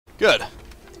Good.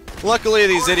 Luckily,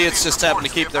 these idiots just happen to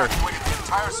keep their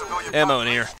ammo in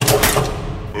here.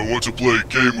 I want to play a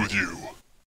game with you.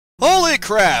 Holy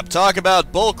crap! Talk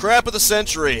about bull crap of the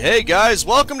century. Hey guys,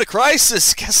 welcome to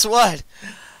Crysis. Guess what?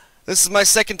 This is my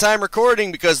second time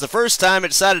recording because the first time I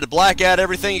decided to black out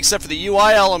everything except for the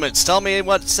UI elements. Tell me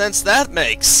what sense that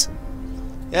makes.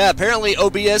 Yeah, apparently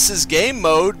OBS's game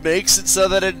mode makes it so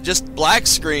that it just black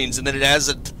screens and then it has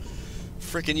it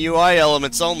freaking UI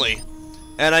elements only.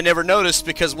 And I never noticed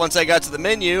because once I got to the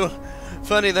menu,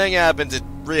 funny thing happened, it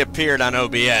reappeared on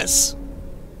OBS.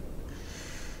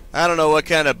 I don't know what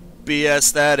kind of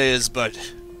BS that is, but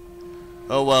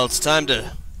oh well, it's time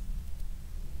to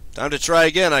try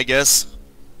again, I guess.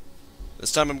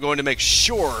 This time I'm going to make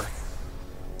sure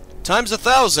times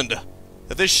 1,000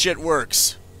 that this shit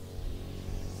works.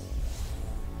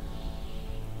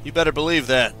 You better believe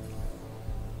that.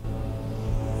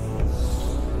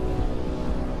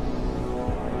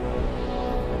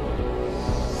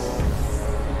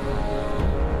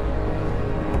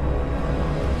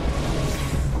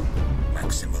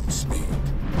 Maximum speed.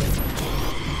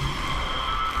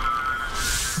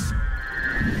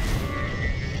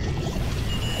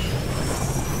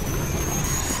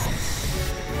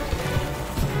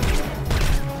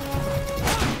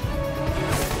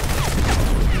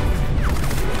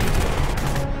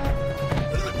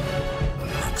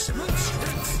 Maximum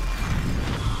strength.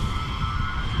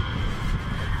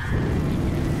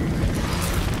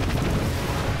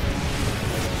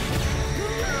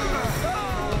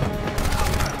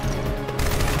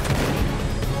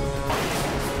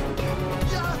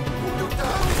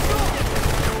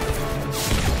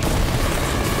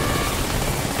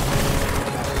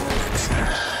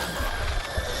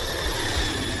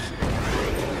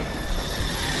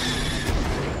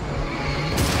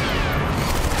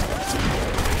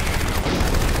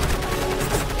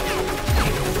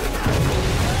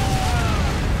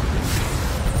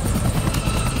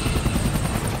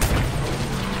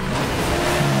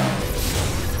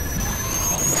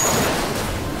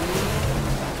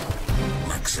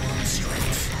 Maximum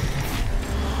strength.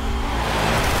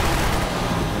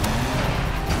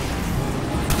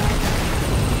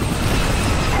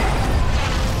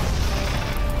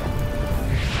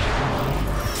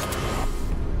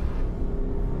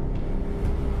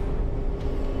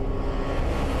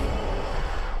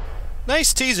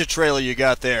 Nice teaser trailer you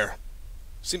got there.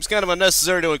 Seems kind of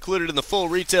unnecessary to include it in the full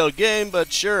retail game,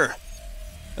 but sure.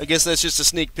 I guess that's just a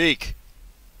sneak peek.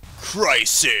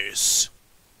 Crysis.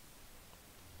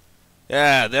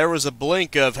 Yeah, there was a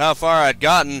blink of how far I'd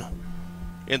gotten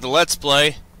in the Let's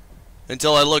Play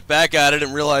until I looked back at it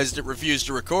and realized it refused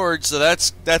to record, so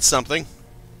that's something.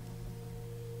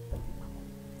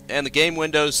 And the game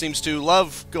window seems to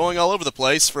love going all over the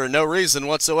place for no reason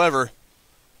whatsoever.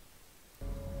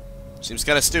 Seems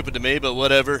kind of stupid to me, but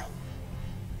whatever.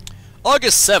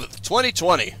 August 7th,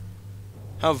 2020.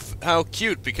 How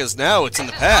cute, because now it's in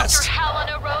the past. This is Dr.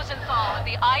 Helena Rosenthal of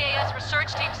the IAS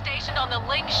research team stationed on the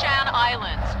Lingshan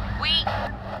Islands.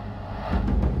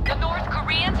 The North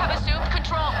Koreans have assumed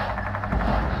control.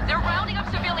 They're rounding up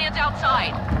civilians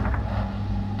outside.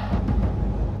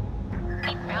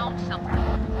 We found something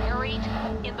buried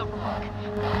in the rock.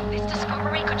 This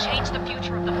discovery could change the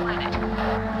future of the planet.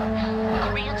 The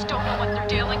Koreans don't know what they're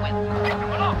dealing with.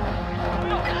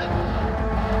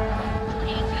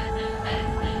 Please.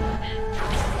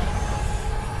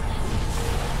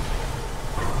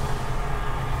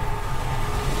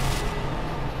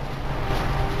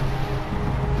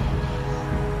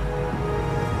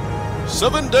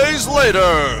 7 days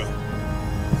later.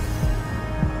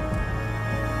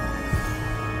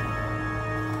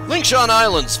 Lingshan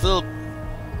Islands,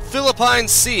 Philippine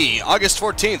Sea, August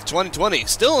 14th, 2020.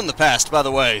 Still in the past, by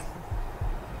the way.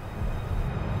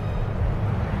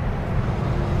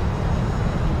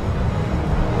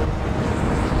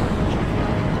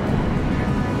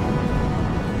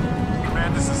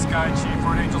 Command, this is Sky Chief,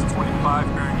 Fort Angels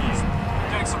 25, bearing east.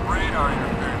 Getting some radar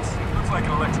interference. Looks like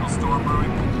an electrical storm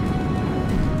brewing.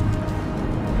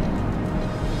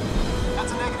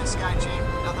 That's a negative, Sky Chief.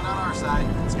 Nothing on our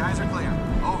side. Skies are clear.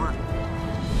 Over.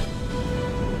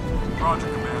 Roger,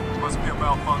 Command. Must be a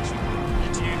malfunction.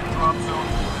 ETA to drop zone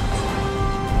 2 minutes.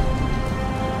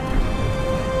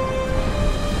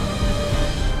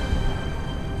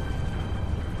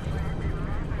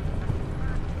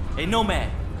 Hey, Nomad,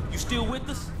 you still with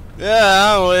us?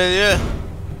 Yeah, I'm with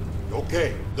you.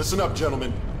 Okay, listen up,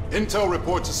 gentlemen. Intel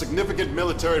reports a significant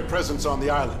military presence on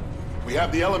the island. We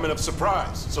have the element of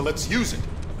surprise, so let's use it.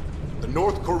 The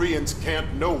North Koreans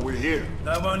can't know we're here.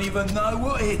 They won't even know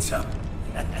what hit them.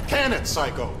 Can it,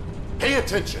 Psycho? Pay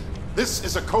attention. This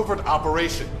is a covert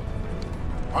operation.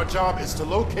 Our job is to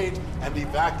locate and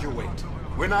evacuate.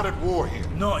 We're not at war here.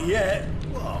 Not yet.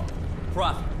 Whoa.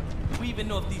 Prophet, do we even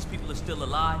know if these people are still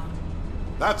alive?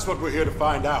 That's what we're here to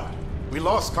find out. We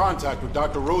lost contact with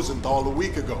Dr. Rosenthal a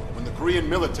week ago when the Korean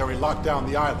military locked down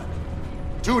the island.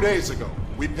 2 days ago,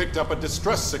 we picked up a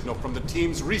distress signal from the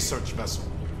team's research vessel.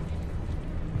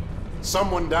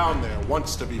 Someone down there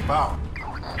wants to be found.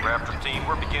 Raptor team,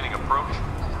 we're beginning approach.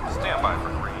 Stand by for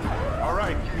green. All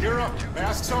right, gear up.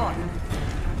 Masks on.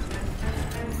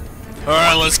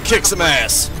 Alright, let's kick some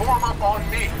ass. Form up on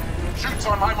me. Shoots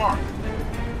on my mark.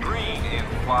 Green in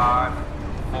 5,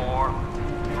 4,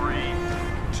 3,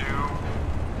 2,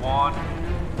 1.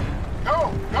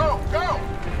 Go, go, go!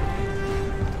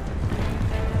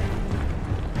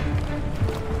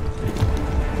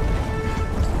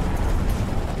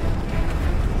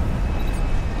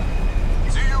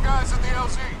 See you guys at the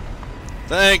LZ.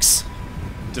 Thanks.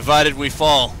 Divided we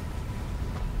fall.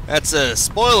 That's a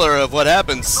spoiler of what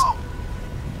happens. So,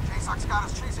 J-Sox got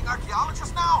us chasing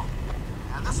archaeologists now?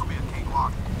 And this'll be a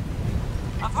cakewalk.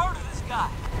 I've heard of this guy.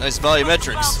 Nice Found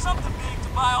volumetrics. something big to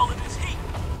buy all of this heat.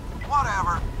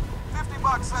 Whatever.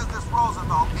 $50 says this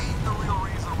Rosenthal ain't the real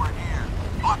reason we're here.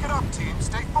 Lock it up, team.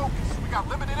 Stay focused. We got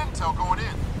limited intel going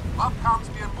in. Upcom's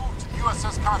being moved to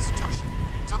USS Constitution.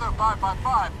 Till they're 5 by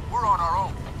 5, we're on our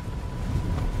own.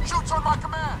 Shoots on my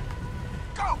command.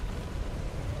 Go!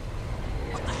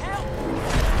 What the hell?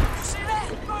 You see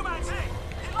that? Merman's hit.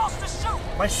 He lost the chute.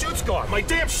 My chute's gone. My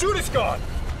damn chute is gone.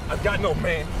 I've got no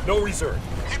man, no reserve.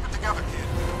 Keep it together, kid.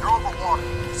 You're over water.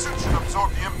 The suit should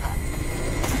absorb the impact.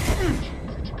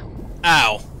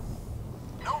 Ow.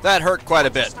 That hurt quite a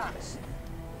bit.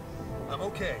 I'm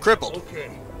okay. Crippled. I'm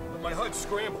okay. But my HUD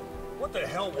scrambled. What the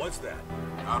hell was that?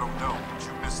 I don't know, but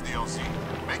you missed the LZ.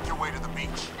 Make your way to the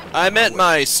beach. I meant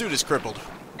my suit is crippled.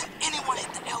 Did anyone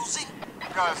hit the LZ?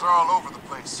 You guys are all over the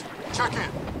place. Check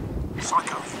in.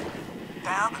 Psycho.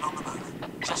 Down and on the move.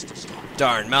 Just a step.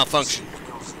 Darn, malfunction.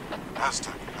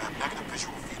 Aztec, I have negative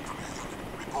visual feed from your unit.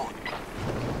 Report.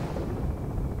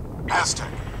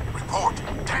 Aztec, report.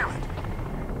 Damn it.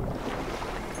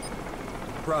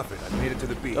 Prophet, I made it to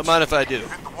the beach. Don't mind if I do. You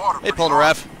hit the water Hey, pretty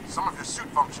hard. Polnareff. Some of your suit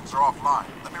functions are offline.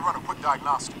 Let me run a quick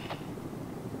diagnostic.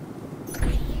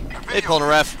 Hey,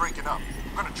 Polnareff. Breaking up.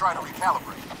 I'm gonna try to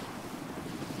recalibrate.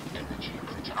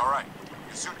 All right,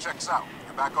 your suit checks out.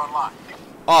 You're back online.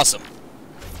 Awesome.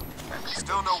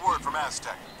 Still no word from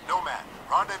Aztec. Nomad,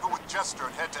 rendezvous with Jester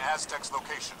and head to Aztec's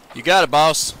location. You got it,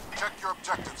 boss. Check your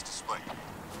objectives display.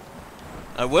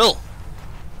 I will.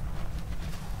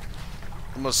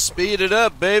 I'm gonna speed it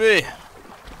up, baby.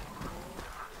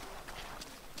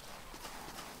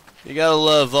 You gotta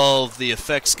love all of the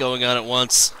effects going on at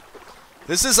once.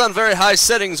 This is on very high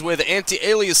settings with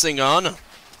anti-aliasing on.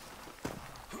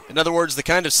 In other words, the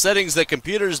kind of settings that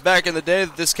computers back in the day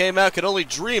that this came out could only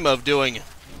dream of doing.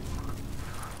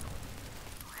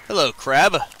 Hello,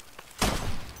 crab.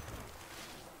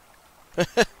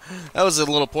 That was a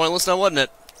little pointless now, wasn't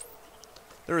it?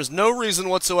 There is no reason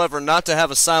whatsoever not to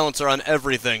have a silencer on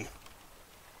everything.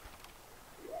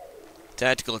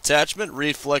 Tactical attachment,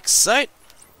 reflex sight.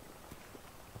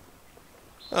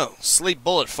 Oh, sleep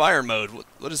bullet fire mode.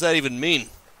 What does that even mean?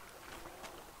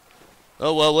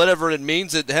 Oh, well, whatever it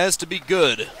means, it has to be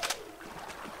good.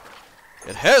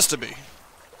 It has to be.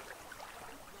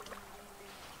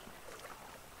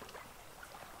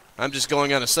 I'm just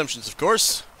going on assumptions, of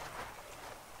course.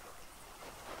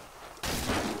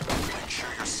 Make sure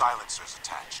your silencer's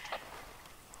attached.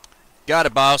 Got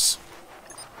it, boss.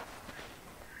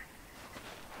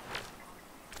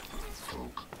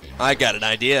 I got an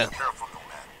idea. Careful,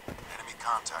 Nomad. Enemy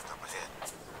contact up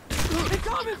ahead.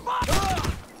 Incoming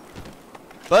fire!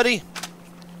 Buddy,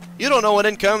 you don't know what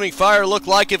incoming fire looked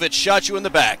like if it shot you in the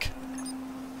back.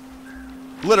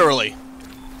 Literally.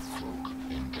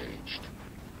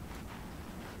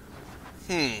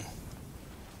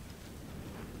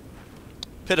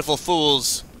 Pitiful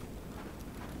fools.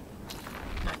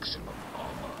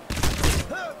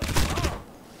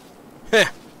 Heh.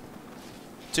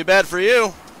 Too bad for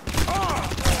you.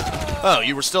 Oh,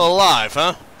 you were still alive,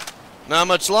 huh? Not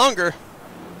much longer.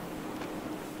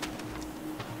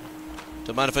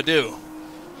 Don't mind if I do.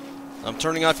 I'm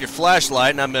turning off your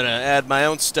flashlight and I'm gonna add my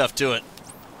own stuff to it.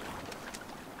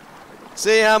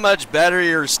 See how much better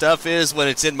your stuff is when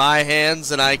it's in my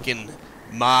hands and I can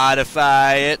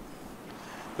modify it?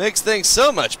 Makes things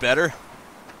so much better.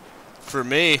 For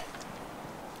me.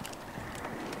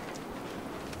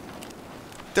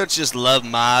 Don't you just love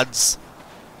mods?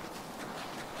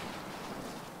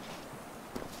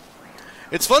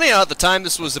 It's funny how at the time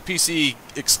this was a PC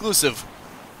exclusive.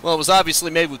 Well, it was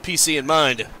obviously made with PC in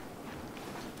mind.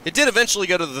 It did eventually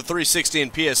go to the 360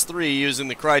 and PS3 using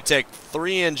the Crytek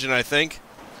 3 engine, I think.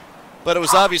 But it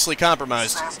was obviously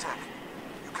compromised. Aztec,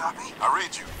 you copy? I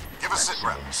read you. Give a sit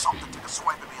rep. Something took a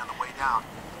swipe at me on the way down.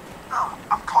 Oh,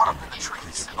 I'm caught up in the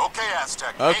trees. Okay,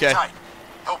 Aztec. Okay. Hang tight.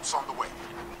 Help's on the way.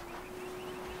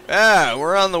 Ah,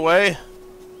 we're on the way.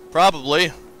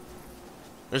 Probably.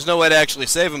 There's no way to actually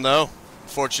save him, though.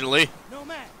 Unfortunately. No,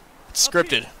 man. It's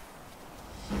scripted.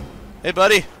 Hey,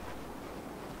 buddy.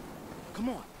 Come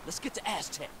on, let's get to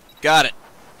Aztec. Got it.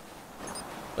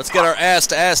 Let's get our ass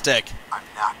to Aztec. I'm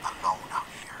not alone out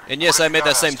here. And yes, I made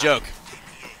that same joke.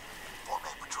 KPA, Fort Bay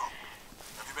Patrol.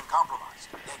 Have you been compromised?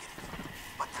 Negative.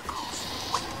 But they're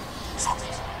close. Wait,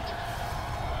 something's...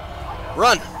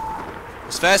 Run!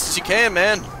 As fast as you can,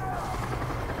 man.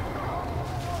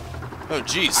 Oh,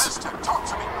 jeez. Aztec, talk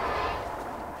to me.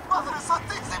 Madre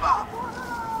Santísima.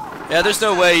 Yeah, there's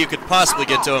no way you could possibly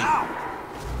get to him.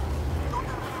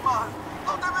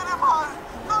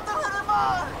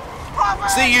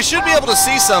 See, you should be able to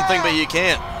see something, but you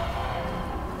can't.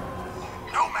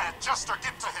 No, man, Jester,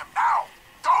 get to him now.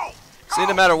 Go! See,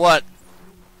 no matter what,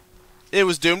 it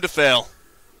was doomed to fail.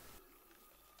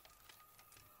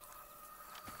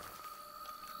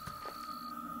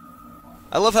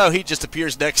 I love how he just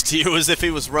appears next to you as if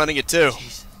he was running it too.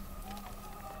 Jesus.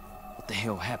 What the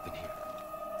hell happened here?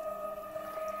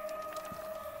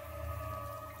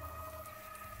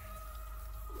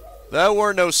 There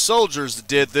were no soldiers that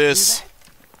did this.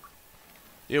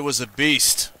 It was a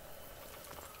beast.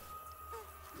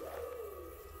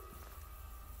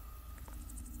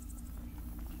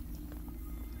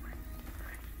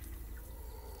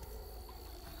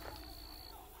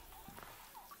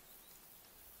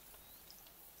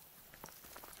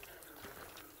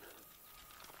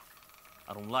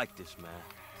 I don't like this, man.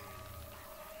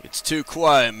 It's too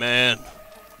quiet, man.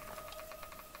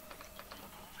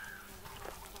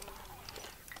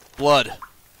 Blood.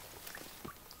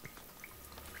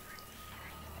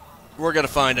 We're gonna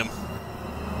find him.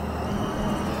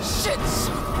 Shit,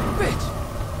 son of a bitch!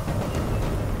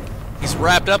 He's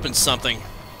wrapped up in something.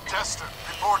 Jester,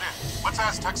 report in. What's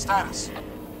Aztec's status?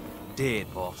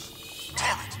 Dead, boss.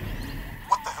 Damn it.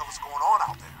 What the hell is going on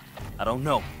out there? I don't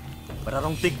know, but I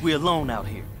don't think we're alone out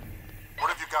here. What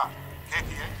have you got?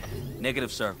 KPA?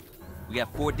 Negative, sir. We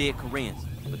got 4 dead Koreans,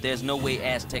 but there's no way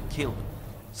Aztec killed them.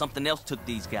 Something else took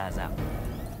these guys out.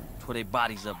 Tore their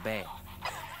bodies up bad.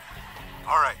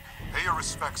 All right. Pay your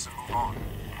respects and move on.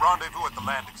 Rendezvous at the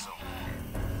landing zone.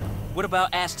 What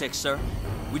about Aztec, sir?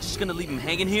 We just gonna leave him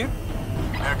hanging here?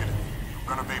 Negative.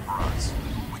 We're gonna vaporize.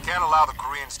 We can't allow the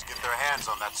Koreans to get their hands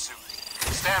on that suit.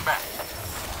 Stand back.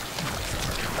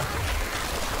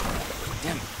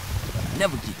 Damn it. I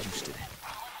never get used to that.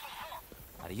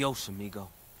 Adios, amigo.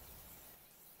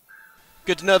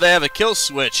 Good to know they have a kill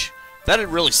switch. That'd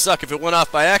really suck if it went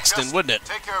off by accident, Jester, wouldn't it?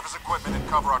 Take care of his equipment and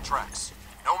cover our tracks.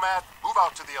 Nomad, move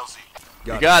out to the LZ.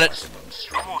 You got it.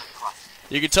 Come on,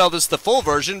 Crysis. You can tell this is the full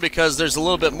version because there's a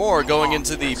little bit more going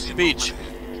into the beach.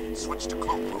 Switch to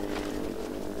cloak mode.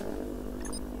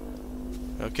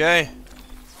 Okay.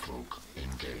 Cloak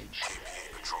engaged.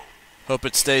 KPA patrol. Hope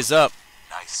it stays up.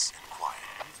 Nice and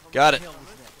quiet. Got it.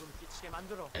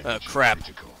 Oh, crap.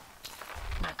 Critical.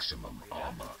 Maximum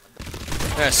armor.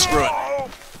 Ah, screw it.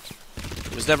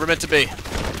 It was never meant to be.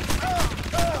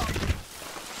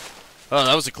 Oh,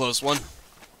 that was a close one.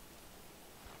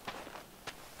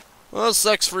 Well,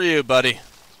 sucks for you, buddy.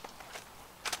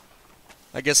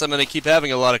 I guess I'm going to keep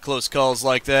having a lot of close calls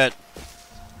like that.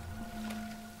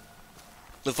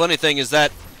 The funny thing is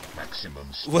that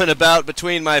went about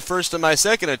between my first and my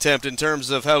second attempt in terms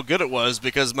of how good it was,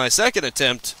 because my second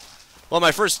attempt, well,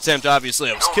 my first attempt, obviously,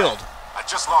 I was killed. I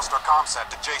just lost our comsat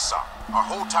to JSOC. Our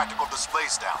whole tactical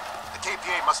display's down. The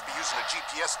KPA must be using a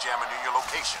GPS jammer near your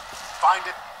location. Find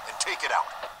it and take it out.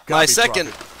 My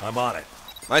second... I'm on it.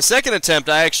 My second attempt,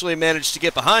 I actually managed to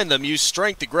get behind them, use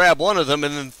strength to grab one of them,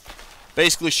 and then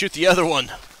basically shoot the other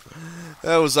one.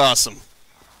 That was awesome.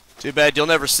 Too bad you'll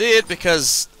never see it,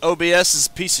 because OBS is a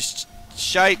piece of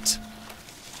shite.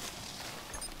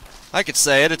 I could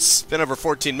say it. It's been over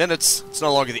 14 minutes. It's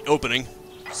no longer the opening.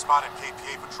 We spotted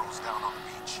KPA patrols down on the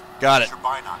beach. Got it. Use your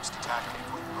binocs to tag them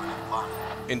before you run in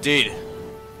blind. Indeed.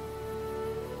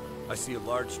 I see a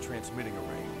large transmitting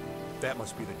array. That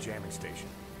must be the jamming station.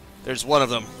 There's one of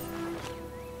them.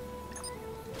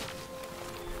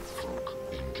 Cloak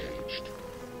engaged.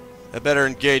 I better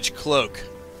engage Cloak.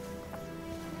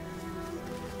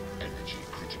 Energy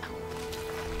critical.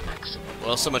 Maximum.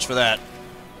 Well, so much for that.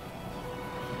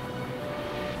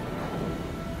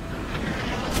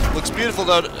 Looks beautiful,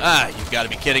 though. Ah, you've got to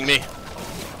be kidding me.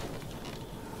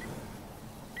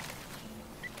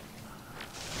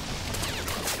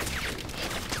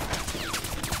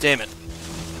 Damn it.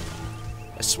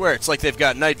 I swear, it's like they've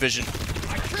got night vision.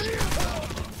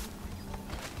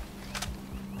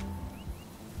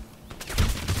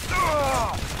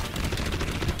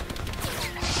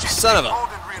 Son of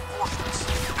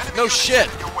a... No shit!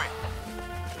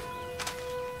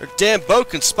 Their damn boat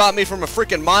can spot me from a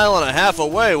freaking mile and a half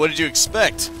away. What did you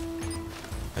expect?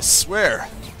 I swear.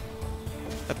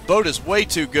 That boat is way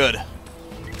too good.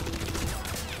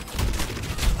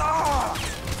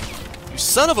 You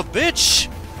son of a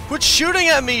bitch! Quit shooting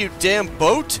at me, you damn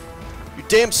boat! You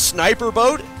damn sniper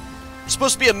boat! You're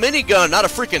supposed to be a minigun, not a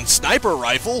freaking sniper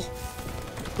rifle!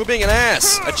 Quit being an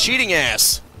ass! A cheating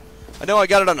ass! I know I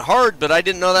got it on hard, but I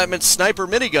didn't know that meant sniper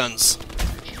miniguns.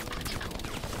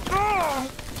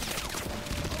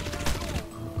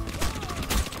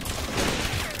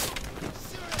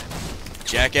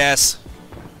 Jackass.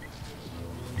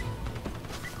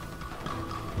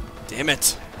 Damn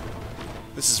it.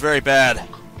 This is very bad.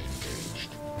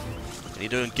 I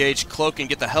need to engage Cloak and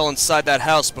get the hell inside that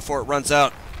house before it runs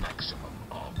out.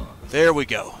 There we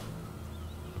go.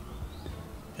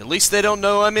 At least they don't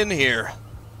know I'm in here.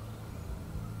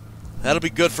 That'll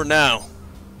be good for now.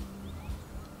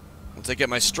 Once I get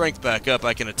my strength back up,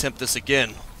 I can attempt this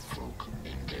again.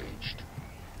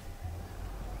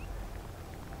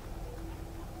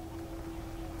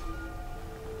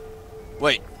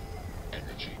 Wait.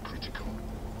 Energy critical.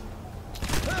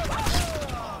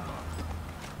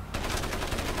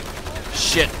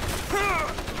 Shit.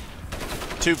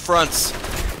 Two fronts.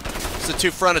 It's a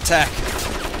two-front attack.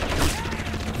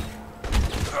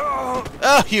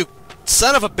 Oh, you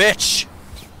son of a bitch!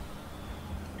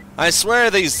 I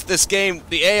swear this game,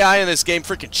 the AI in this game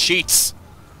freaking cheats.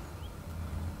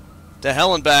 To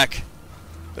hell and back.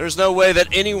 There's no way that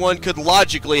anyone could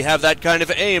logically have that kind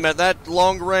of aim at that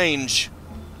long range.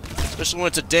 Especially when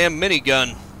it's a damn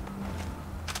minigun.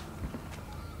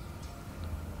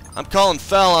 I'm calling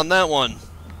foul on that one.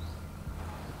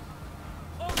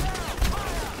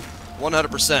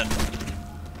 100%.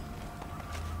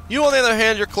 You, on the other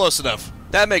hand, you're close enough.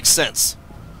 That makes sense.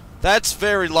 That's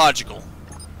very logical.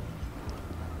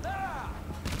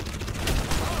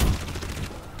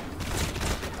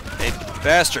 Hey,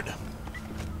 bastard.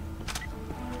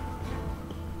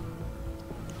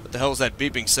 What the hell was that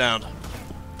beeping sound?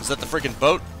 Is that the freaking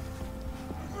boat?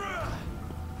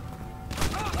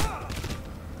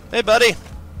 Hey, buddy.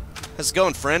 How's it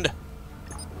going, friend?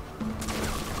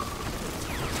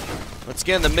 Once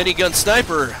again, the minigun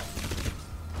sniper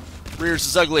rears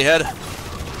his ugly head.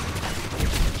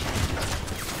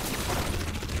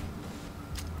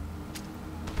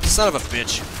 Son of a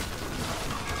bitch.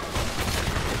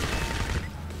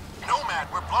 Nomad,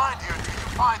 we're blind here until you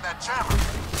find that jammer.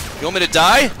 You want me to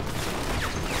die?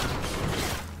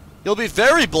 You'll be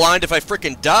very blind if I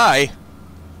frickin' die.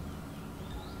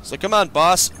 So come on,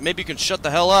 boss. Maybe you can shut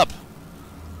the hell up.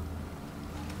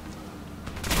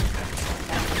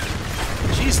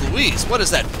 Jeez Louise, what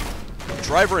is that?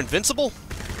 Driver invincible?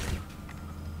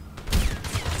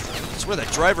 I swear that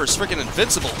driver is frickin'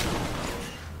 invincible.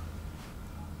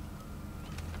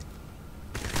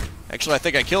 Actually, I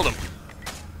think I killed him.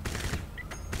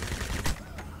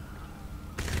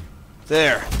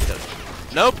 There.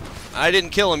 Nope. I didn't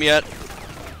kill him yet.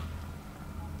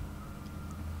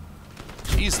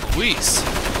 Jeez Louise.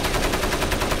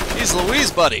 Jeez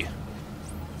Louise, buddy.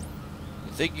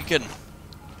 You think you can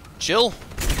chill?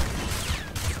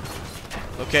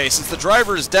 Okay, since the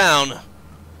driver is down,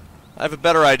 I have a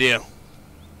better idea.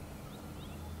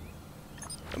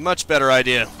 A much better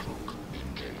idea.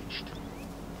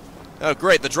 Oh,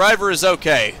 great. The driver is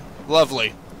okay.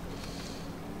 Lovely.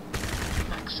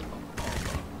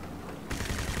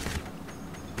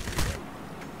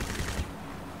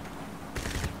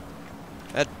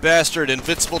 That bastard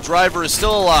invincible driver is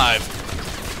still alive.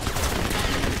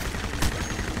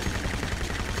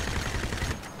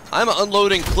 I'm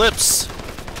unloading clips,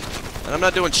 and I'm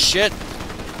not doing shit.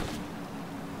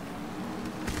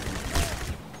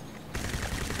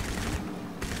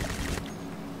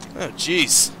 Oh,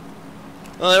 jeez.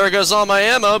 Well, there goes all my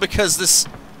ammo because this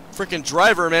frickin'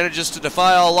 driver manages to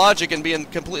defy all logic and be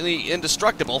completely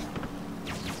indestructible.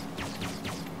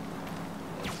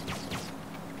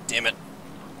 Damn it.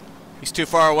 He's too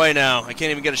far away now. I can't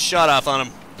even get a shot off on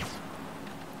him.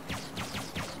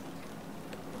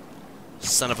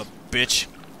 Son of a bitch.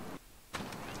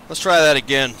 Let's try that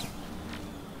again.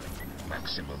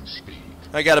 Maximum speed.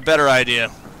 I got a better idea.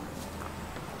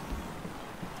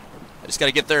 I just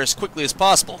gotta get there as quickly as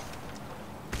possible.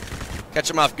 Catch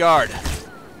him off guard.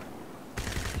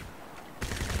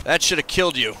 That should have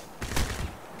killed you.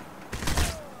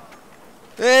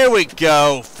 There we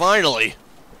go. Finally.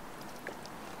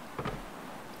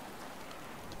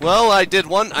 Well,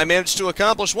 I managed to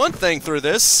accomplish one thing through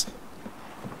this.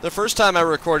 The first time I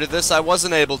recorded this, I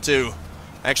wasn't able to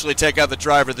actually take out the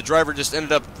driver. The driver just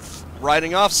ended up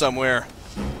riding off somewhere.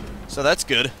 So that's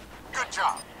good. Good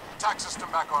job. Attack system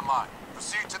back online.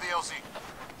 Proceed to the LZ.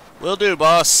 Will do,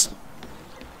 boss.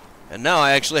 And now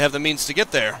I actually have the means to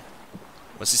get there.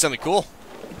 Want to see something cool?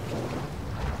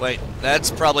 Wait, that's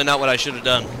probably not what I should have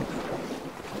done.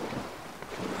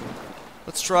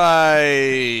 Let's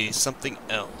try something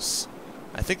else.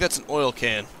 I think that's an oil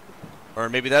can. Or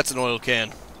maybe that's an oil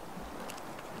can.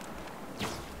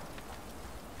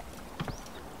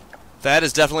 That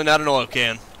is definitely not an oil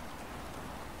can.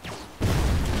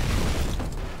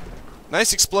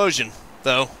 Nice explosion,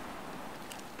 though.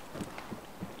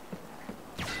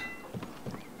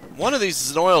 One of these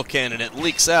is an oil can and it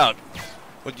leaks out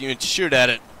when you shoot at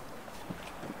it.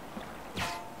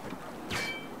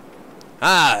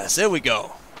 Ah, there we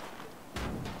go.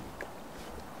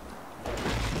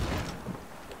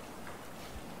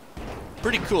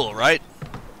 Pretty cool, right?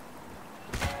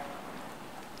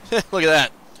 Look at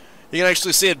that. You can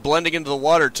actually see it blending into the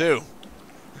water, too.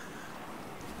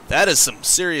 That is some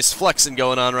serious flexing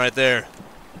going on right there.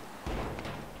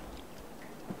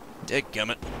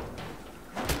 Dadgummit.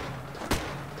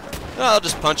 Oh, I'll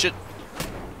just punch it.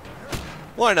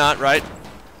 Why not, right?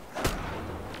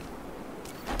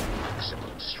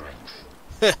 Maximum strength.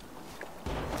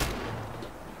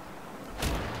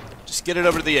 Just get it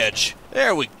over to the edge.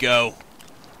 There we go.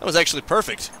 That was actually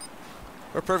perfect.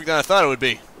 More perfect than I thought it would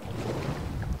be.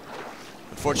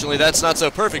 Unfortunately, that's not so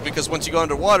perfect because once you go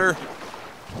underwater,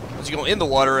 once you go in the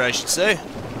water, I should say,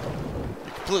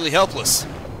 you're completely helpless.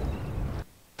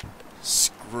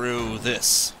 Screw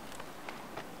this.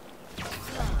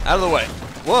 Out of the way.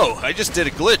 Whoa, I just did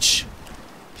a glitch.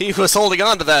 He was holding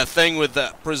on to that thing with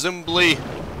presumably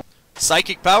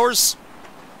psychic powers.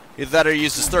 Either that or he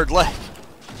used his third leg.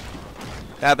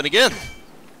 Happened again.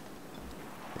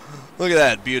 Look at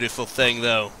that beautiful thing,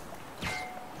 though.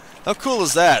 How cool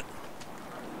is that?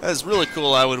 That is really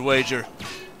cool, I would wager.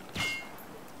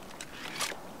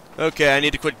 Okay, I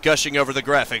need to quit gushing over the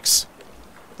graphics.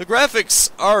 The graphics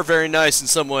are very nice in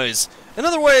some ways. In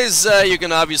other ways, you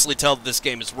can obviously tell that this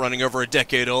game is running over a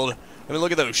decade old. I mean,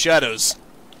 look at those shadows.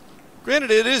 Granted,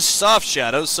 it is soft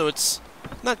shadows, so it's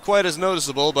not quite as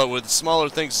noticeable, but with smaller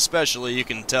things especially, you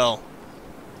can tell.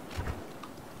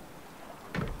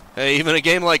 Hey, even a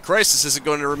game like Crysis isn't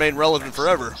going to remain relevant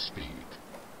forever.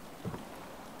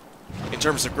 In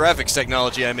terms of graphics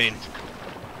technology, I mean.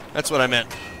 That's what I meant.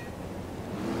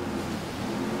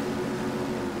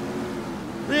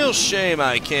 Real shame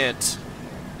I can't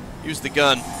use the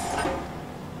gun.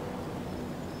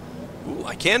 Ooh,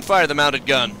 I can fire the mounted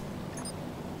gun.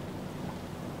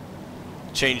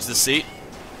 Change the seat.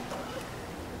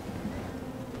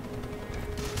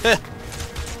 Heh.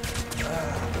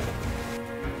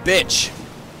 Bitch.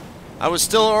 I was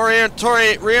still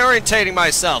reorientating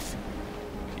myself.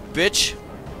 Bitch.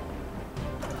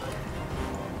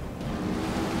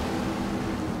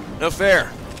 No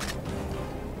fair.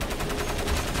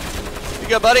 You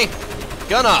go, buddy.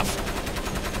 Gun off.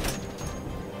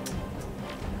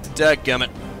 Dadgummit.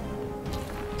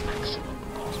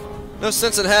 No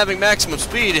sense in having maximum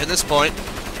speed at this point.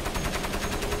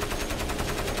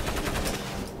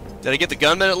 Did I get the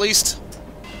gunman at least?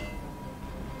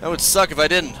 That would suck if I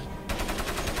didn't.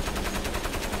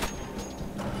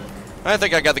 I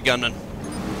think I got the gunman.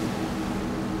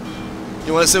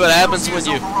 You want to see what happens when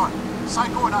you...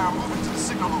 Psycho and I are moving to the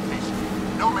signal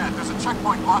location. Nomad, there's a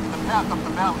checkpoint blocking the path up the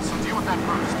valley, so deal with that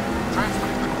first.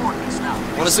 Transmitting the coordinates now.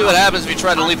 Want to see what happens if you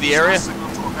try to leave the area?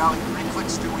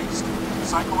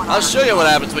 I'll show you what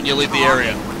happens when you leave the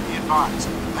area.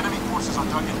 Enemy forces are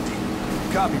dug in deep.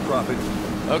 Copy, Prophet.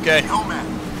 Okay. Nomad,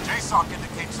 JSOC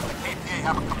indicates that the KPA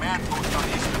have a command post on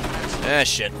the eastern peninsula. Ah,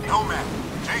 shit. Nomad,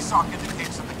 JSOC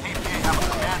indicates that the KPA have a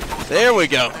command post. There we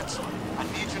go. I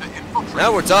need you to infiltrate.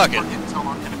 Now we're talking. Intel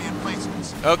on enemy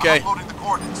emplacements. Okay. I'm uploading the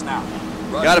coordinates now.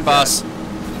 Got it, boss.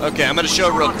 Okay, I'm gonna show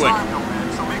it real quick.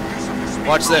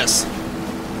 Watch this.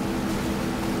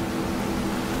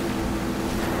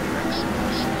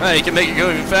 Hey, you can make it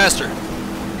go even faster.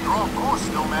 You're off course,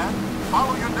 Nomad.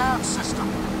 Follow your nav system.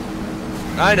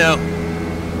 I know.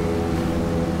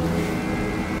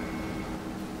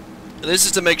 This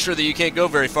is to make sure that you can't go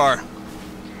very far.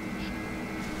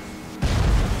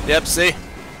 Yep, see?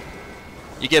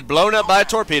 You get blown up by a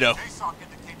torpedo. JSOC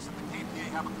indicates that the KPA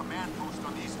have a command post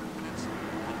on the eastern peninsula.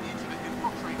 I need you to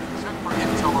infiltrate and check for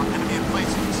intel on enemy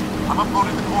emplacements. I'm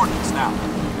uploading the coordinates now.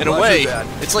 In a way,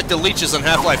 it's like the leeches on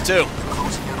Half-Life 2. You're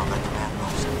closing in on that command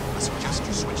post. I suggest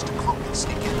you switch to cloak and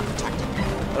sneak in and protect it.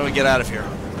 How do we get out of here?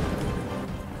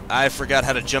 I forgot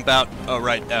how to jump out. Oh,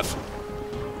 right, F.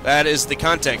 That is the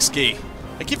context key.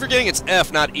 I keep forgetting it's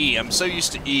F, not E. I'm so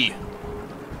used to E.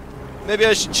 Maybe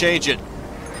I should change it.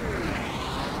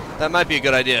 That might be a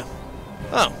good idea.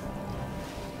 Oh.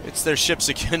 It's their ships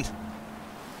again.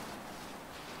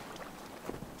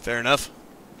 Fair enough.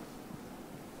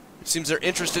 It seems their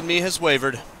interest in me has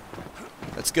wavered.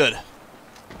 That's good.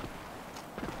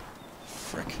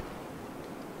 Frick.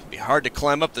 It'd be hard to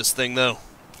climb up this thing, though.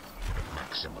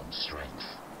 Maximum strength.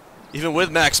 Even with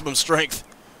maximum strength.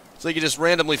 So you can just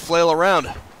randomly flail around.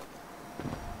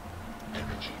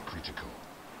 Energy critical.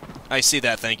 I see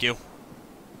that, thank you.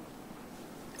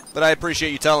 But I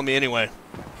appreciate you telling me anyway.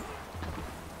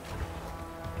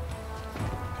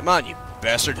 Come on, you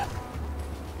bastard.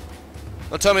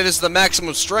 Don't tell me this is the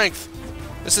maximum strength.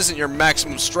 This isn't your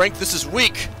maximum strength, this is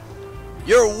weak.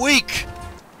 You're weak!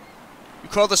 You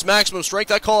call this maximum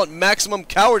strength, I call it maximum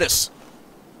cowardice.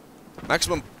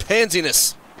 Maximum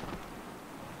pansiness.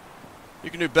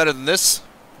 You can do better than this.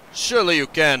 Surely you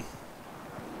can.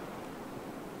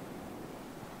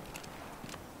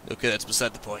 Okay, that's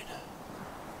beside the point.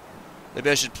 Maybe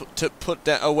I should put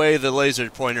away the laser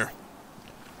pointer.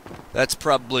 That's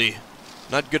probably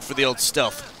not good for the old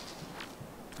stealth.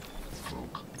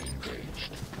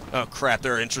 Oh crap,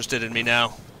 they're interested in me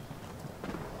now.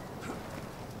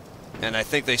 And I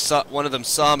think they saw, one of them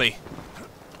saw me.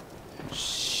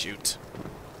 Shoot.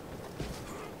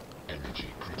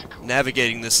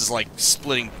 Navigating this is like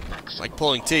splitting, like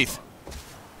pulling teeth.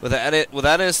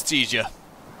 Without anesthesia.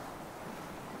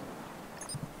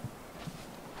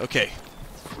 Okay.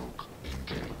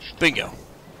 Bingo.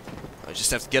 I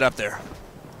just have to get up there.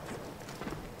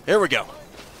 Here we go.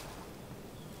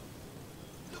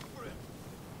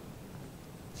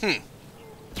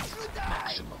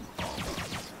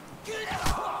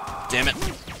 Damn it.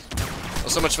 Well,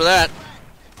 so much for that.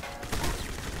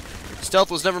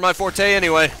 Stealth was never my forte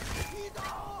anyway.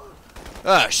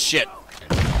 Ah, shit.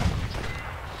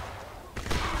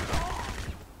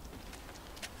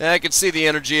 Yeah, I can see the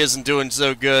energy isn't doing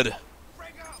so good.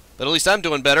 But at least I'm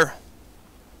doing better.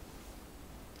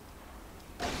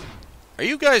 Are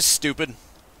you guys stupid?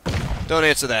 Don't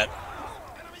answer that.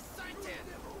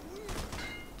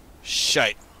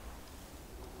 Shite.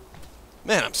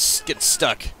 Man, I'm getting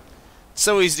stuck. It's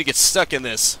so easy to get stuck in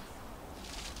this.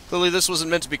 Clearly this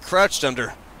wasn't meant to be crouched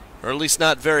under. Or at least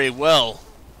not very well.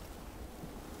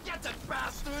 Get it,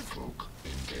 bastard! Cloak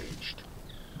engaged.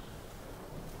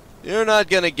 You're not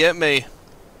gonna get me.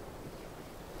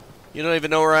 You don't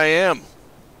even know where I am.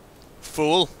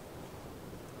 Fool.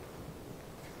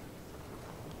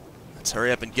 Let's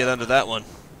hurry up and get under that one.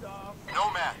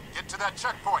 Nomad, get to that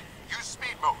checkpoint. Use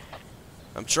speed mode.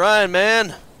 I'm trying,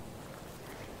 man.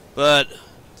 But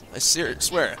I swear,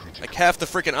 like half the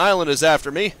freaking island is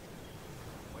after me.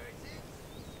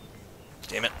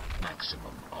 Damn it.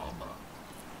 Maximum armor.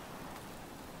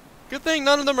 Good thing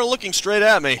none of them are looking straight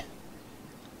at me.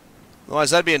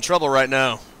 Otherwise, I'd be in trouble right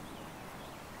now.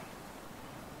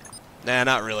 Nah,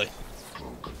 not really.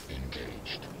 Cloak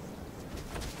engaged.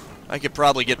 I could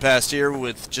probably get past here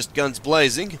with just guns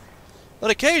blazing.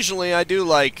 But occasionally, I do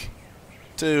like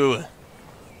to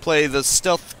play the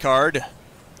stealth card.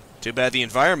 Too bad the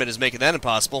environment is making that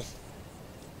impossible.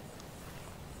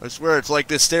 I swear it's like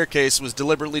this staircase was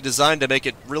deliberately designed to make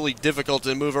it really difficult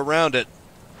to move around it.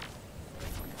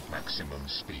 Maximum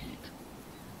speed.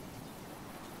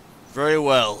 Very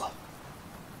well.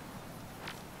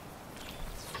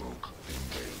 Cloak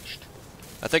engaged.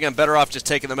 I think I'm better off just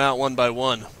taking them out one by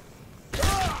one.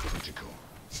 Critical.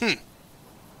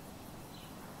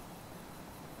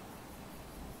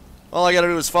 All I gotta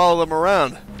do is follow them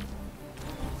around.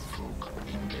 Cloak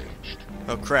engaged.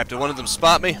 Oh crap, did one of them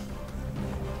spot me?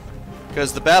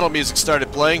 Because the battle music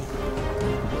started playing.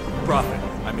 Prophet,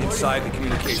 I'm inside the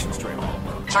communications terminal.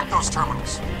 Check those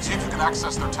terminals. See if you can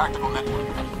access their tactical network.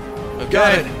 Okay.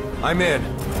 Got it. I'm in.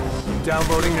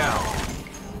 Downloading now.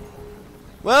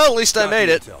 Well, at least I made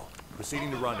it. Intel.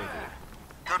 Proceeding to rendezvous.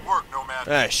 Good work, Nomad.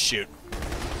 Ah, shoot.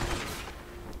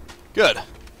 Good.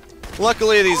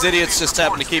 Luckily, these idiots just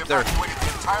happen to keep their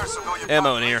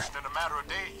ammo in here. In a matter of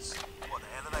days. What the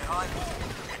hell are they hiding?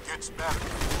 It gets better.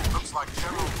 Looks like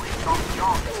General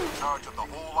Yong is in charge of the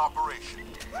whole operation.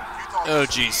 Oh,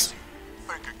 jeez.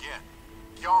 Think again.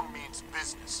 Yong means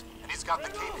business, and he's got the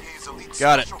KPA's elite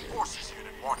Got special forces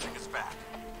unit watching his back.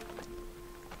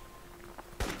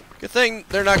 Good thing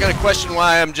they're not going to question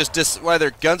why why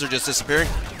their guns are just disappearing.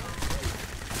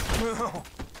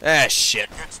 Ah, shit.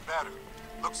 It gets better.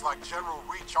 Looks like General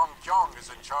Yong is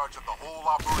in charge of the whole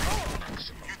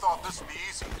operation. If you thought this would be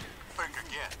easy, think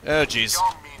again. Oh, jeez.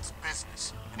 Young means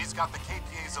business, and he's got the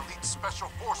KPA's elite special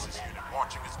forces unit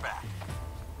watching his back.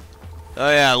 Oh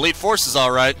yeah, elite forces,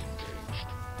 all right.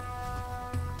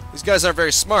 These guys aren't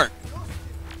very smart.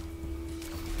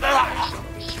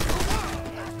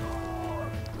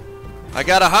 I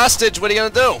got a hostage. What are you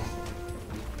gonna do?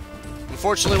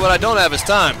 Unfortunately, what I don't have is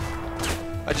time.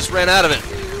 I just ran out of it.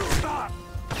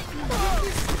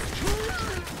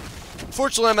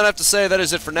 Unfortunately, I'm gonna have to say that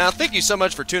is it for now. Thank you so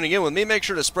much for tuning in with me. Make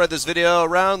sure to spread this video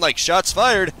around like shots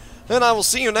fired, and I will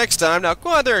see you next time. Now go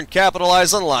out there and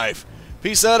capitalize on life.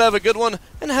 Peace out, have a good one,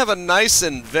 and have a nice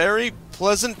and very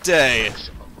pleasant day.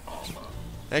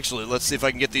 Actually, let's see if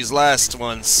I can get these last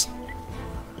ones.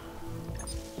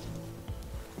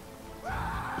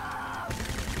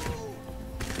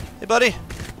 Hey, buddy.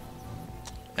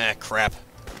 Ah, crap.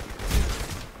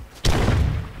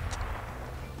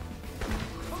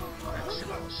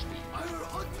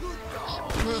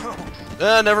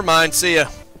 Never mind. See ya.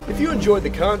 If you enjoyed the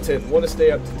content and want to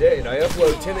stay up to date, I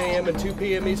upload 10 a.m. and 2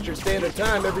 p.m. Eastern Standard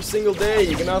Time every single day.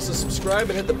 You can also subscribe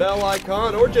and hit the bell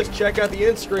icon, or just check out the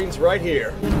end screens right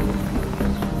here.